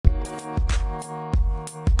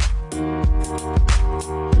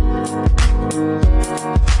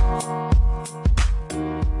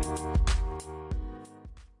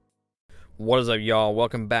What is up, y'all?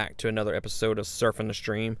 Welcome back to another episode of Surfing the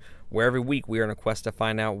Stream, where every week we are on a quest to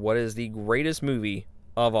find out what is the greatest movie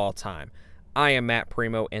of all time. I am Matt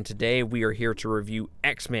Primo, and today we are here to review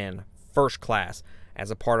X-Men First Class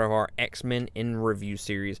as a part of our X-Men in Review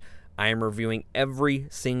series. I am reviewing every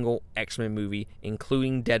single X-Men movie,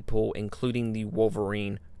 including Deadpool, including the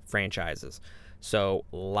Wolverine franchises. So,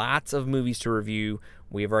 lots of movies to review.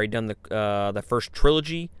 We have already done the first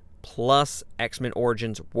trilogy, plus X-Men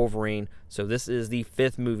Origins Wolverine. So this is the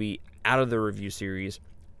fifth movie out of the review series,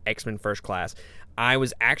 X-Men First Class. I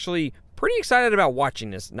was actually pretty excited about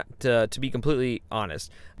watching this, to be completely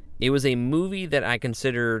honest. It was a movie that I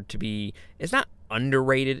consider to be, it's not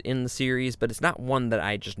underrated in the series, but it's not one that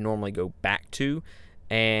I just normally go back to.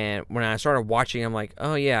 And when I started watching, I'm like,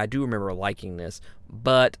 oh yeah, I do remember liking this.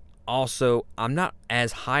 But also, I'm not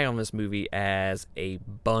as high on this movie as a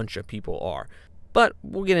bunch of people are. But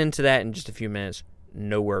we'll get into that in just a few minutes.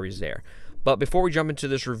 No worries there. But before we jump into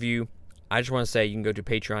this review, I just want to say you can go to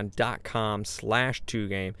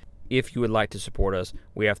patreon.com/2game if you would like to support us.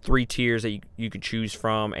 We have 3 tiers that you could choose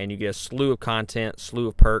from, and you get a slew of content, slew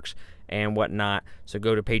of perks, and whatnot. So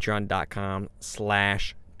go to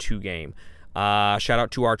patreon.com/2game. Shout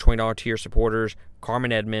out to our $20 tier supporters,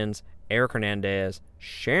 Carmen Edmonds, Eric Hernandez,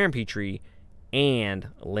 Sharon Petrie, and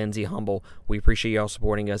Lindsay Humble. We appreciate y'all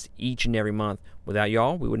supporting us each and every month. Without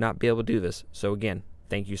y'all, we would not be able to do this. So again,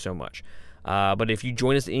 thank you so much. But if you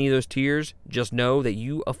join us in any of those tiers, just know that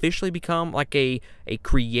you officially become like a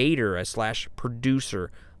creator, a / producer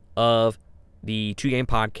of the 2Game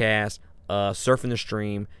podcast, Surfing the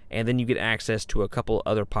Stream, and then you get access to a couple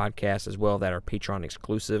other podcasts as well that are Patreon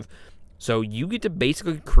exclusive. So you get to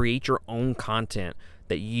basically create your own content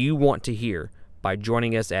that you want to hear by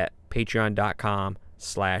joining us at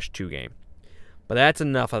patreon.com/2game. But that's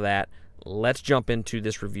enough of that. Let's jump into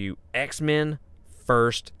this review. X-Men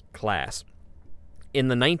First Class. In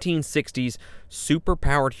the 1960s,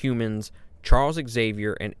 superpowered humans Charles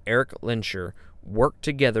Xavier and Eric Lehnsherr worked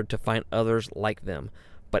together to find others like them.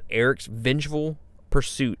 But Eric's vengeful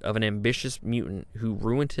pursuit of an ambitious mutant who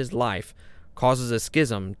ruined his life causes a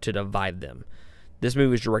schism to divide them. This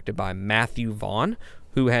movie is directed by Matthew Vaughn,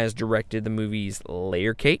 who has directed the movies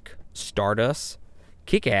Layer Cake, Stardust,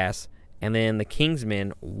 Kick-Ass, and then The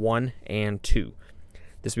Kingsman 1 and 2.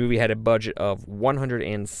 This movie had a budget of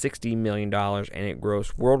 $160 million, and it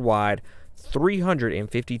grossed worldwide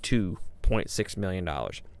 $352.6 million.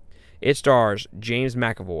 It stars James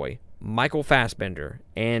McAvoy, Michael Fassbender,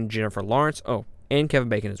 and Jennifer Lawrence, and Kevin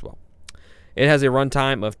Bacon as well. It has a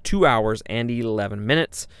runtime of 2 hours and 11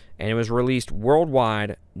 minutes, and it was released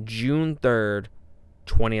worldwide June 3rd,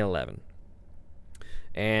 2011.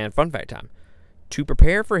 And fun fact time. To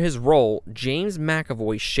prepare for his role, James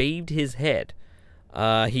McAvoy shaved his head.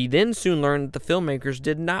 He then soon learned that the filmmakers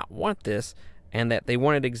did not want this, and that they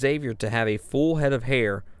wanted Xavier to have a full head of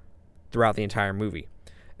hair throughout the entire movie.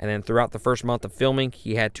 And then throughout the first month of filming,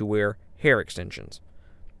 he had to wear hair extensions.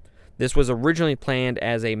 This was originally planned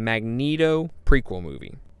as a Magneto prequel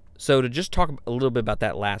movie. So to just talk a little bit about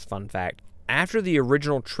that last fun fact, after the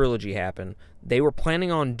original trilogy happened, they were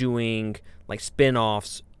planning on doing like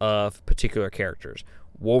spin-offs of particular characters.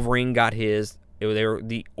 Wolverine got his. They were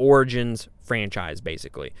the Origins franchise,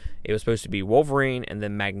 basically. It was supposed to be Wolverine and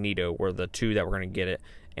then Magneto were the two that were going to get it.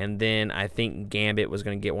 And then I think Gambit was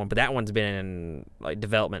going to get one, but that one's been in like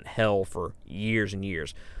development hell for years and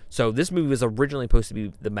years. So this movie was originally supposed to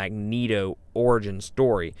be the Magneto origin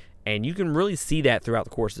story, and you can really see that throughout the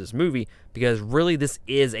course of this movie, because really this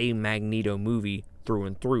is a Magneto movie through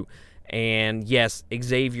and through. And yes,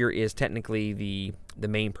 Xavier is technically the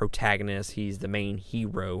main protagonist. He's the main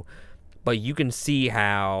hero. But you can see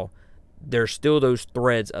how there's still those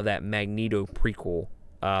threads of that Magneto prequel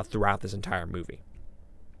throughout this entire movie.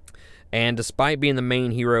 And despite being the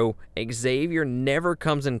main hero, Xavier never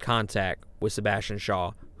comes in contact with Sebastian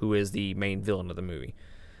Shaw, who is the main villain of the movie.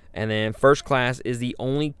 And then First Class is the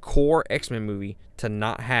only core X-Men movie to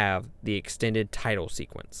not have the extended title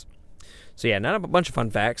sequence. So yeah, not a bunch of fun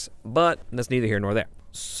facts, but that's neither here nor there.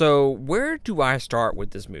 So where do I start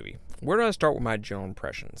with this movie? Where do I start with my general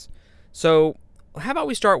impressions? So how about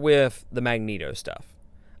we start with the Magneto stuff?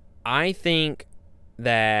 I think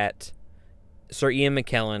that Sir Ian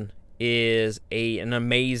McKellen is an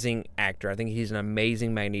amazing actor. I think he's an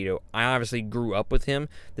amazing Magneto. I obviously grew up with him.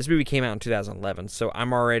 This movie came out in 2011, so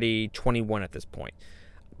I'm already 21 at this point.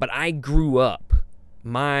 But I grew up.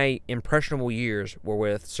 My impressionable years were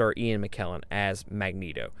with Sir Ian McKellen as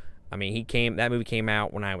Magneto. I mean, that movie came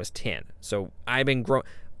out when I was 10. So I've been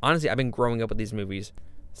growing up with these movies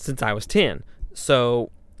since I was 10. So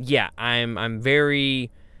yeah, I'm very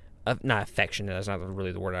not affectionate. That's not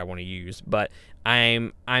really the word I want to use, but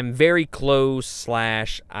I'm very close.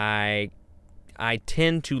 Slash, I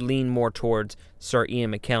tend to lean more towards Sir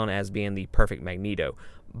Ian McKellen as being the perfect Magneto,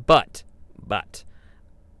 but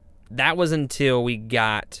that was until we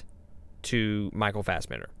got to Michael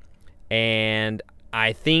Fassbender, and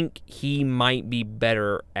I think he might be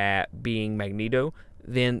better at being Magneto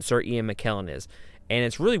than Sir Ian McKellen is, and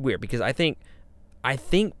it's really weird because I think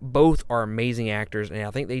both are amazing actors, and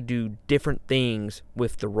I think they do different things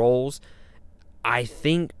with the roles. I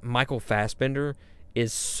think Michael Fassbender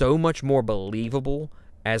is so much more believable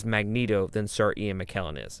as Magneto than Sir Ian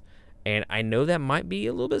McKellen is. And I know that might be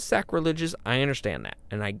a little bit sacrilegious. I understand that,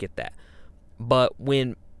 and I get that. But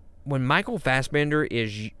when Michael Fassbender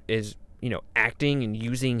is acting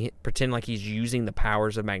and pretend like he's using the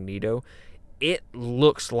powers of Magneto, it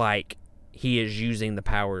looks like he is using the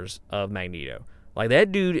powers of Magneto. Like,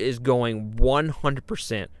 that dude is going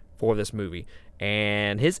 100% for this movie,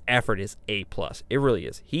 and his effort is A+. It really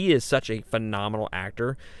is. He is such a phenomenal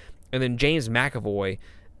actor. And then James McAvoy,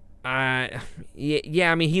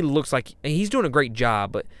 yeah, I mean, he looks like he's doing a great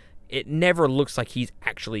job, but it never looks like he's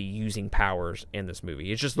actually using powers in this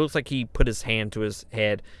movie. It just looks like he put his hand to his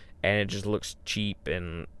head, and it just looks cheap,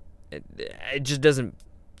 and it just doesn't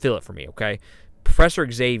feel it for me, okay? Professor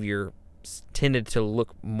Xavier tended to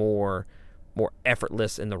look more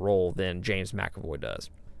effortless in the role than James McAvoy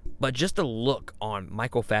does. But just the look on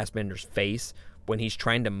Michael Fassbender's face when he's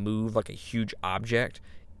trying to move like a huge object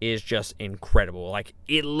is just incredible. Like,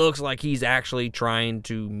 it looks like he's actually trying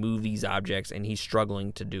to move these objects, and he's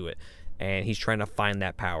struggling to do it, and he's trying to find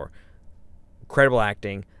that power. Incredible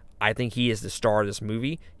acting. I think he is the star of this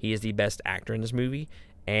movie. He is the best actor in this movie,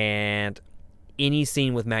 and any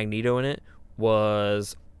scene with Magneto in it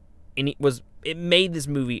it made this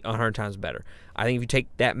movie 100 times better. I think if you take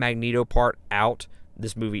that Magneto part out,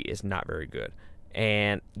 this movie is not very good.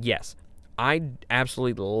 And yes, I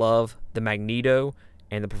absolutely love the Magneto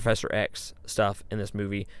and the Professor X stuff in this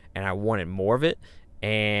movie, and I wanted more of it.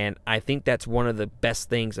 And I think that's one of the best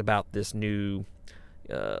things about this new,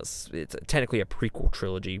 it's technically a prequel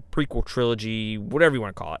trilogy, whatever you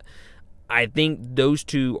want to call it. I think those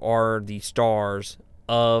two are the stars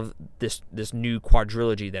of this new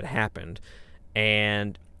quadrilogy that happened.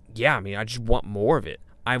 And yeah, I mean, I just want more of it.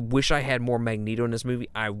 I wish I had more Magneto in this movie.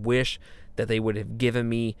 I wish that they would have given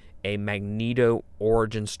me a Magneto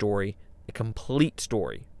origin story, a complete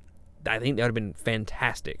story. I think that would have been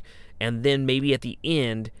fantastic. And then maybe at the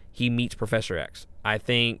end, he meets Professor X. I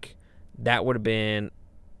think that would have been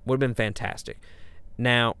fantastic.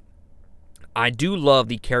 Now, I do love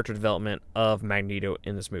the character development of Magneto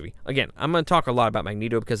in this movie. Again, I'm going to talk a lot about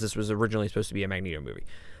Magneto because this was originally supposed to be a Magneto movie.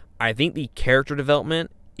 I think the character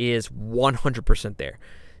development is 100% there.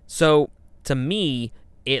 So, to me,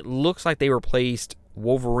 it looks like they replaced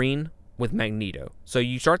Wolverine with Magneto. So,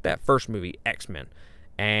 you start that first movie, X-Men,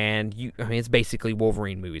 and it's basically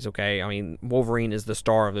Wolverine movies, okay? I mean, Wolverine is the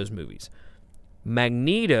star of those movies.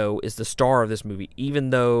 Magneto is the star of this movie, even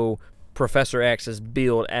though Professor X is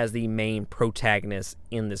billed as the main protagonist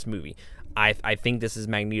in this movie. I think this is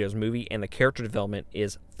Magneto's movie, and the character development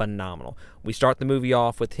is phenomenal. We start the movie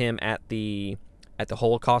off with him at the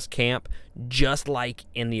Holocaust camp, just like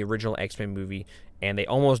in the original X-Men movie, and they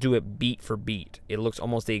almost do it beat for beat. It looks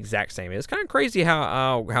almost the exact same. It's kind of crazy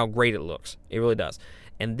how great it looks. It really does.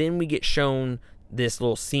 And then we get shown this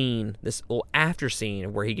little scene, this little after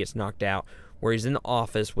scene where he gets knocked out, where he's in the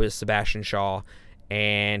office with Sebastian Shaw,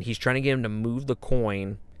 and he's trying to get him to move the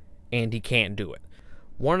coin, and he can't do it.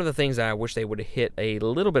 One of the things that I wish they would have hit a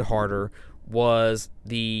little bit harder was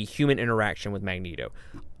the human interaction with Magneto.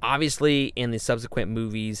 Obviously, in the subsequent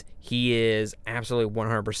movies, he is absolutely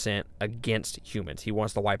 100% against humans. He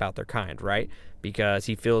wants to wipe out their kind, right? Because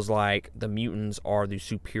he feels like the mutants are the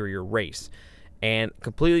superior race. And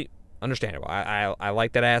completely understandable. I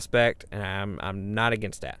like that aspect, and I'm not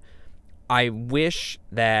against that. I wish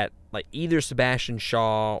that like either Sebastian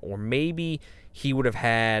Shaw or maybe he would have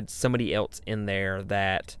had somebody else in there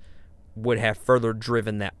that would have further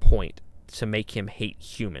driven that point to make him hate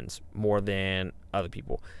humans more than other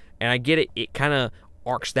people. And I get it. It kind of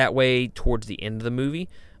arcs that way towards the end of the movie,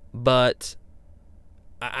 but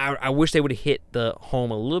I wish they would have hit the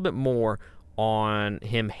home a little bit more on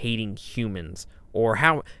him hating humans, or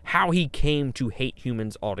how he came to hate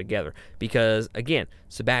humans altogether. Because, again,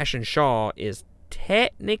 Sebastian Shaw is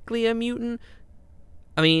technically a mutant.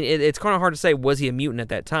 I mean, it's kind of hard to say, was he a mutant at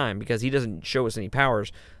that time? Because he doesn't show us any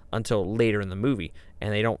powers until later in the movie.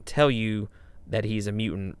 And they don't tell you that he's a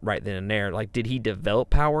mutant right then and there. Like, did he develop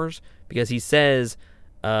powers? Because he says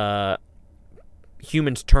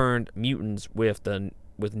humans turned mutants with the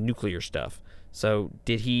with nuclear stuff. So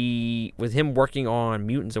did he, with him working on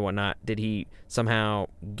mutants and whatnot, did he somehow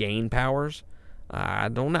gain powers? I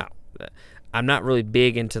don't know. I'm not really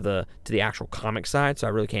big into the actual comic side, so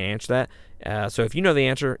I really can't answer that. So if you know the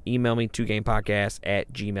answer, email me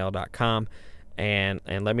 2gamepodcast@gmail.com and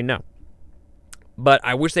let me know. But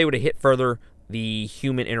I wish they would have hit further the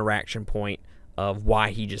human interaction point of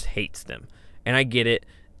why he just hates them. And I get it.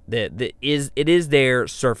 It is their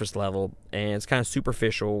surface level, and it's kind of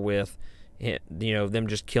superficial with them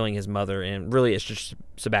just killing his mother, and really it's just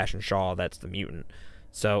Sebastian Shaw that's the mutant.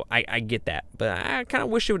 So I get that, but I kind of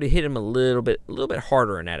wish it would have hit him a little bit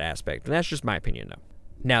harder in that aspect, and that's just my opinion though.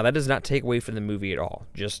 Now that does not take away from the movie at all.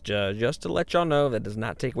 Just to let y'all know, that does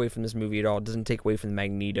not take away from this movie at all. It doesn't take away from the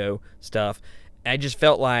Magneto stuff. I just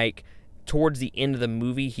felt like towards the end of the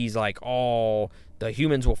movie, he's like, "Oh, the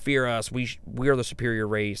humans will fear us. We're the superior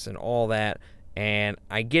race," and all that. And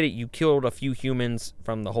I get it. You killed a few humans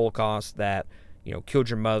from the Holocaust that killed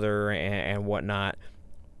your mother and whatnot.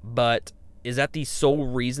 But is that the sole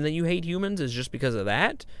reason that you hate humans? Is just because of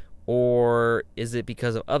that, or is it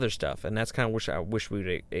because of other stuff? And that's kind of I wish we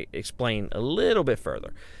would explain a little bit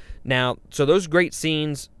further. Now, so those great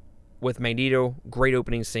scenes with Magneto, great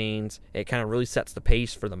opening scenes. It kind of really sets the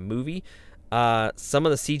pace for the movie. Some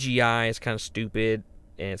of the CGI is kind of stupid,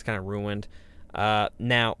 and it's kind of ruined.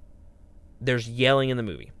 Now, there's yelling in the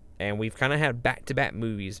movie, and we've kind of had back-to-back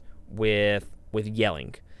movies with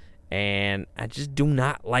yelling, and I just do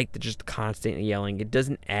not like the constant yelling. It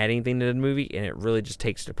doesn't add anything to the movie, and it really just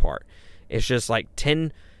takes it apart. It's just like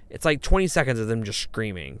 20 seconds of them just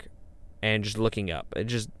screaming and just looking up. I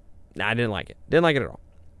didn't like it. Didn't like it at all.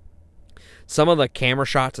 Some of the camera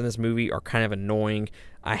shots in this movie are kind of annoying.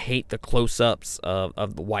 I hate the close-ups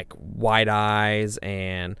of like wide eyes,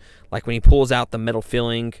 and like when he pulls out the metal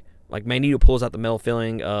filling, like Magneto pulls out the metal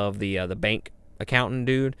filling of the bank accountant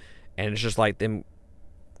dude, and it's just like them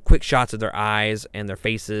quick shots of their eyes and their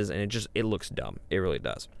faces, and it looks dumb. It really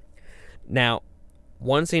does. Now,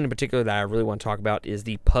 one scene in particular that I really want to talk about is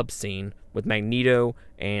the pub scene with Magneto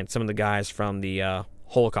and some of the guys from the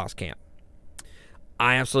Holocaust camp.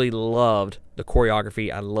 I absolutely loved the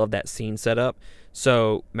choreography. I love that scene setup.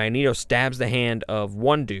 So Magneto stabs the hand of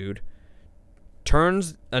one dude,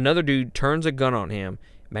 another dude turns a gun on him.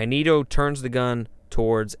 Magneto turns the gun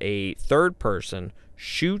towards a third person,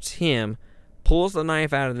 shoots him, pulls the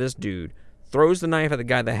knife out of this dude, throws the knife at the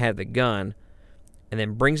guy that had the gun, and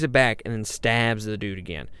then brings it back and then stabs the dude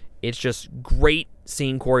again. It's just great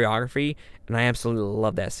scene choreography, and I absolutely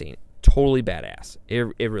love that scene. Totally badass.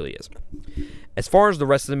 It really is. As far as the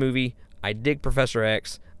rest of the movie, I dig Professor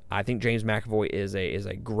X. I think James McAvoy is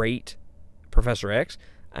a great Professor X.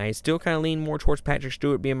 I still kind of lean more towards Patrick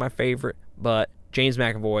Stewart being my favorite, but James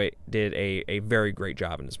McAvoy did a very great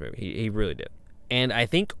job in this movie. He really did. And I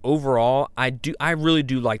think overall, I really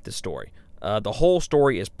do like the story. The whole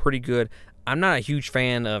story is pretty good. I'm not a huge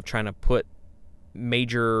fan of trying to put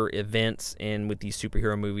major events in with these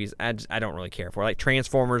superhero movies. I don't really care for it. Like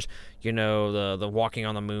Transformers, the walking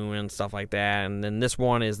on the moon and stuff like that. And then this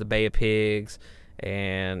one is the Bay of Pigs.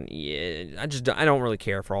 And yeah, I don't really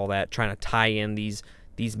care for all that. Trying to tie in these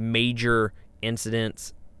major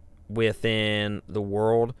incidents within the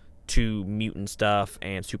world to mutant stuff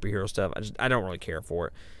and superhero stuff. I don't really care for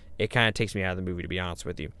it. It kind of takes me out of the movie, to be honest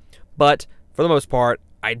with you. But for the most part,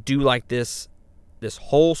 I do like this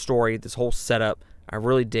whole story, this whole setup. I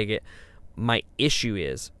really dig it. My issue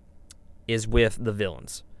is with the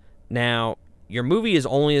villains. Now, your movie is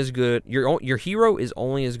only as good, your hero is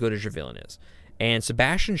only as good as your villain is. And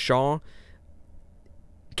Sebastian Shaw,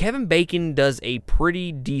 Kevin Bacon does a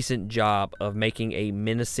pretty decent job of making a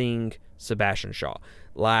menacing Sebastian Shaw.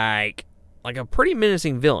 Like a pretty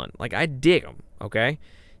menacing villain. Like, I dig him, okay?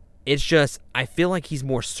 It's just, I feel like he's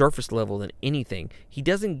more surface level than anything. He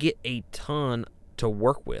doesn't get a ton to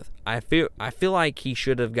work with. I feel like he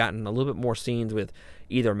should have gotten a little bit more scenes with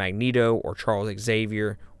either Magneto or Charles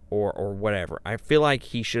Xavier or whatever. I feel like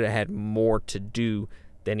he should have had more to do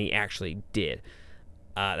than he actually did.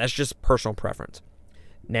 That's just personal preference.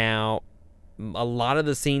 Now, a lot of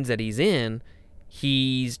the scenes that he's in,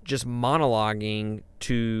 he's just monologuing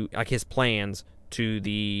to like his plans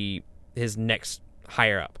to his next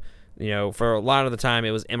higher up. For a lot of the time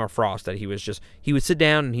it was Emma Frost that he would sit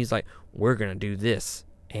down and he's like, we're going to do this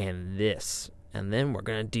and this, and then we're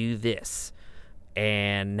going to do this,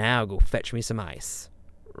 and now go fetch me some ice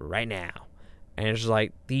right now. And it's just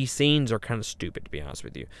like, these scenes are kind of stupid, to be honest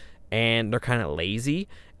with you, and they're kind of lazy,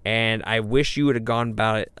 and I wish you would have gone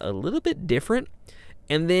about it a little bit different.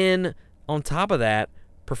 And then on top of that,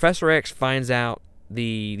 Professor X finds out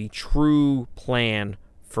the true plan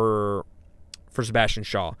for for Sebastian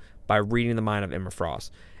Shaw by reading the mind of Emma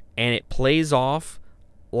Frost, and it plays off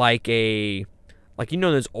like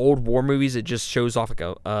those old war movies. It just shows off like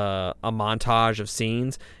a montage of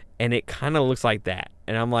scenes, and it kind of looks like that.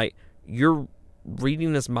 And I'm like, you're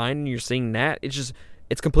reading this mind and you're seeing that?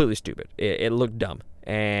 It's completely stupid. It looked dumb,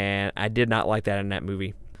 and I did not like that in that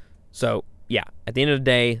movie. So yeah, at the end of the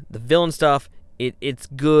day, the villain stuff, it's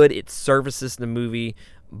good. It services the movie,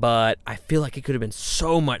 but I feel like it could have been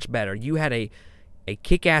so much better. You had a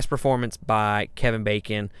kick-ass performance by Kevin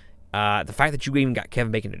Bacon. The fact that you even got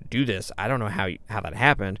Kevin Bacon to do this, I don't know how that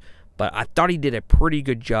happened, but I thought he did a pretty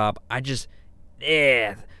good job.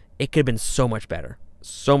 It could have been so much better.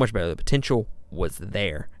 So much better. The potential was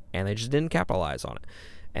there, and they just didn't capitalize on it.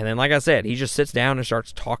 And then, like I said, he just sits down and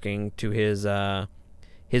starts talking to his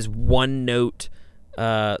one-note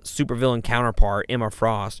supervillain counterpart, Emma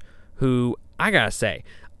Frost, who, I gotta say,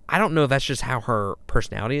 I don't know if that's just how her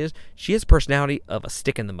personality is. She has the personality of a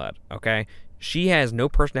stick in the mud, okay? She has no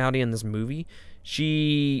personality in this movie.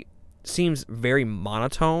 She seems very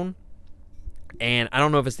monotone, and I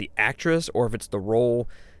don't know if it's the actress or if it's the role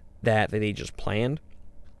that they just planned.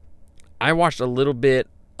 I watched a little bit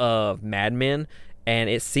of Mad Men, and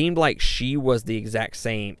it seemed like she was the exact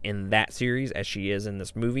same in that series as she is in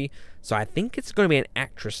this movie. So I think it's going to be an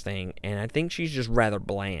actress thing, and I think she's just rather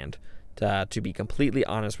bland, to be completely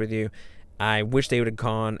honest with you. I wish they would have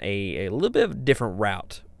gone a little bit of a different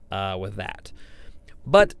route with that.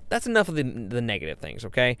 But that's enough of the negative things,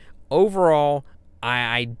 okay? Overall,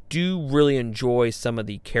 I do really enjoy some of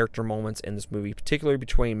the character moments in this movie, particularly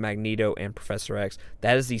between Magneto and Professor X.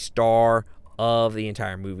 That is the star of the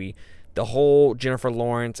entire movie. The whole Jennifer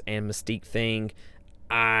Lawrence and Mystique thing,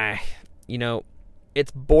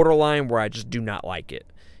 it's borderline where I just do not like it.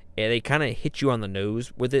 They kind of hit you on the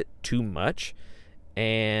nose with it too much.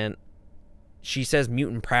 And she says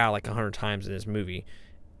mutant proud like 100 times in this movie.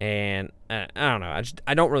 And I don't know.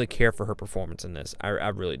 I don't really care for her performance in this. I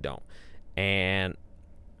really don't. And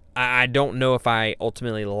I don't know if I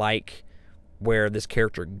ultimately like where this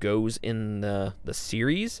character goes in the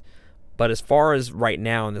series. But as far as right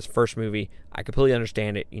now in this first movie, I completely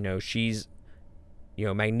understand it. She's,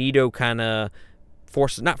 Magneto kind of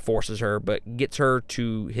forces her, but gets her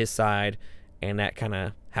to his side, and that kind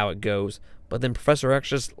of how it goes. But then Professor X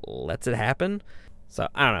just lets it happen. So,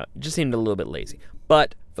 I don't know. It just seemed a little bit lazy.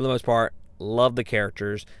 But for the most part, love the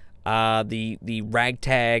characters. The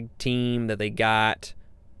ragtag team that they got,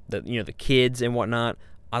 the kids and whatnot,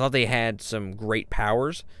 I thought they had some great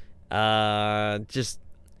powers.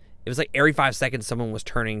 It was like every 5 seconds someone was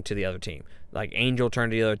turning to the other team. Like Angel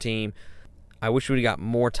turned to the other team. I wish we would have got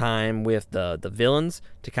more time with the villains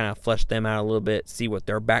to kind of flesh them out a little bit, see what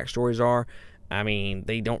their backstories are. I mean,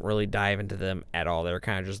 they don't really dive into them at all. They're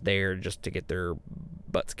kind of just there just to get their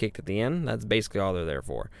butts kicked at the end. That's basically all they're there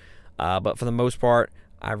for. But for the most part,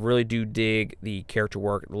 I really do dig the character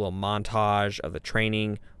work. The little montage of the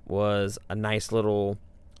training was a nice little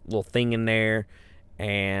thing in there.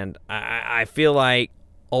 And I feel like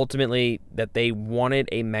ultimately that they wanted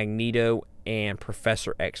a Magneto and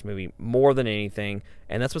Professor X movie more than anything,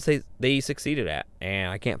 and that's what they succeeded at, and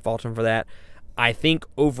I can't fault them for that. I think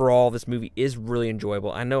overall this movie is really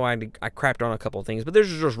enjoyable. I know I crapped on a couple of things, but there's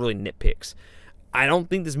just really nitpicks. I don't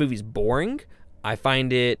think this movie's boring. I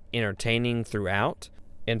find it entertaining throughout.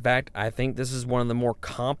 In fact, I think this is one of the more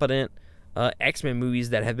competent X-Men movies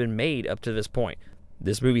that have been made up to this point.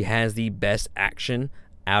 This movie has the best action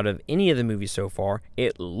out of any of the movies so far.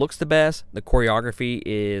 It looks the best. The choreography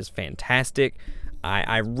is fantastic.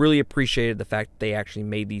 I really appreciated the fact that they actually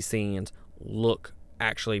made these scenes look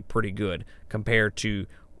actually pretty good compared to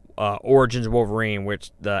Origins of Wolverine,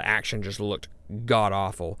 which the action just looked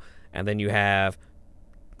god-awful. And then you have,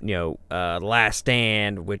 Last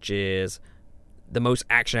Stand, which is the most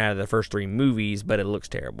action out of the first three movies, but it looks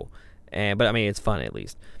terrible. But I mean, it's fun at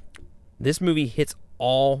least. This movie hits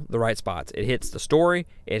all the right spots. It hits the story,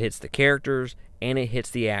 it hits the characters, and it hits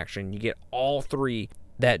the action. You get all three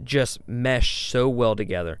that just mesh so well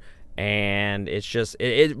together. And it's just,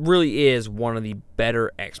 it really is one of the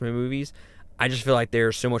better X-Men movies. I just feel like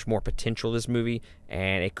there's so much more potential to this movie,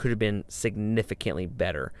 and it could have been significantly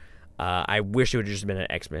better. I wish it would have just been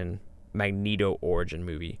an X-Men Magneto origin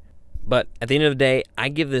movie. But at the end of the day, I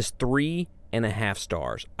give this 3.5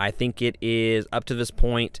 stars. I think it is, up to this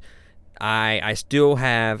point, I still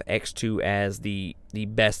have X2 as the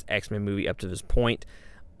best X-Men movie up to this point.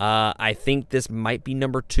 I think this might be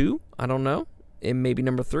number 2. I don't know. It may be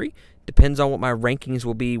number 3. Depends on what my rankings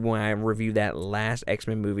will be when I review that last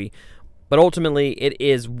X-Men movie. But ultimately, it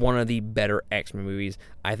is one of the better X-Men movies.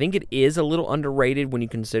 I think it is a little underrated when you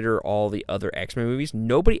consider all the other X-Men movies.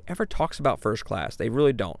 Nobody ever talks about First Class. They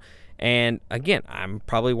really don't. And again, I'm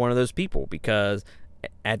probably one of those people because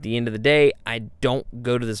at the end of the day, I don't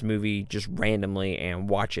go to this movie just randomly and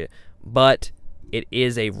watch it. But it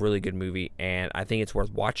is a really good movie, and I think it's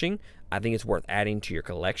worth watching. I think it's worth adding to your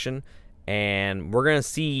collection. And we're going to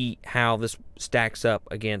see how this stacks up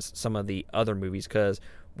against some of the other movies because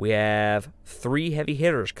we have 3 heavy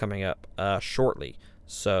hitters coming up shortly.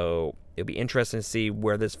 So it'll be interesting to see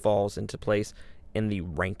where this falls into place in the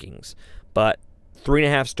rankings. But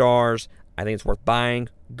 3.5 stars. I think it's worth buying.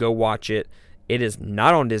 Go watch it. It is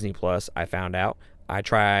not on Disney Plus, I found out. I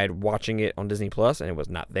tried watching it on Disney Plus and it was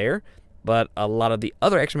not there. But a lot of the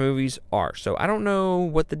other X-Men movies are. So I don't know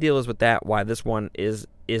what the deal is with that, why this one is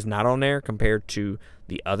not on there compared to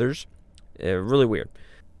the others. Really weird.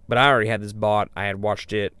 But I already had this bought. I had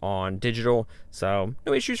watched it on digital, so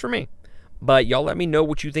no issues for me. But y'all let me know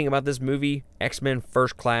what you think about this movie, X-Men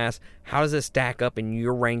First Class. How does it stack up in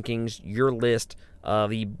your rankings, your list of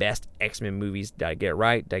the best X-Men movies? Did I get it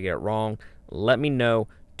right? Did I get it wrong? Let me know.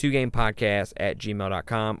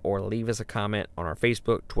 2gamepodcast@gmail.com or leave us a comment on our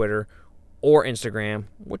Facebook, Twitter, or Instagram,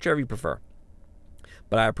 whichever you prefer.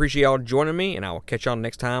 But I appreciate y'all joining me, and I will catch y'all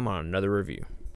next time on another review.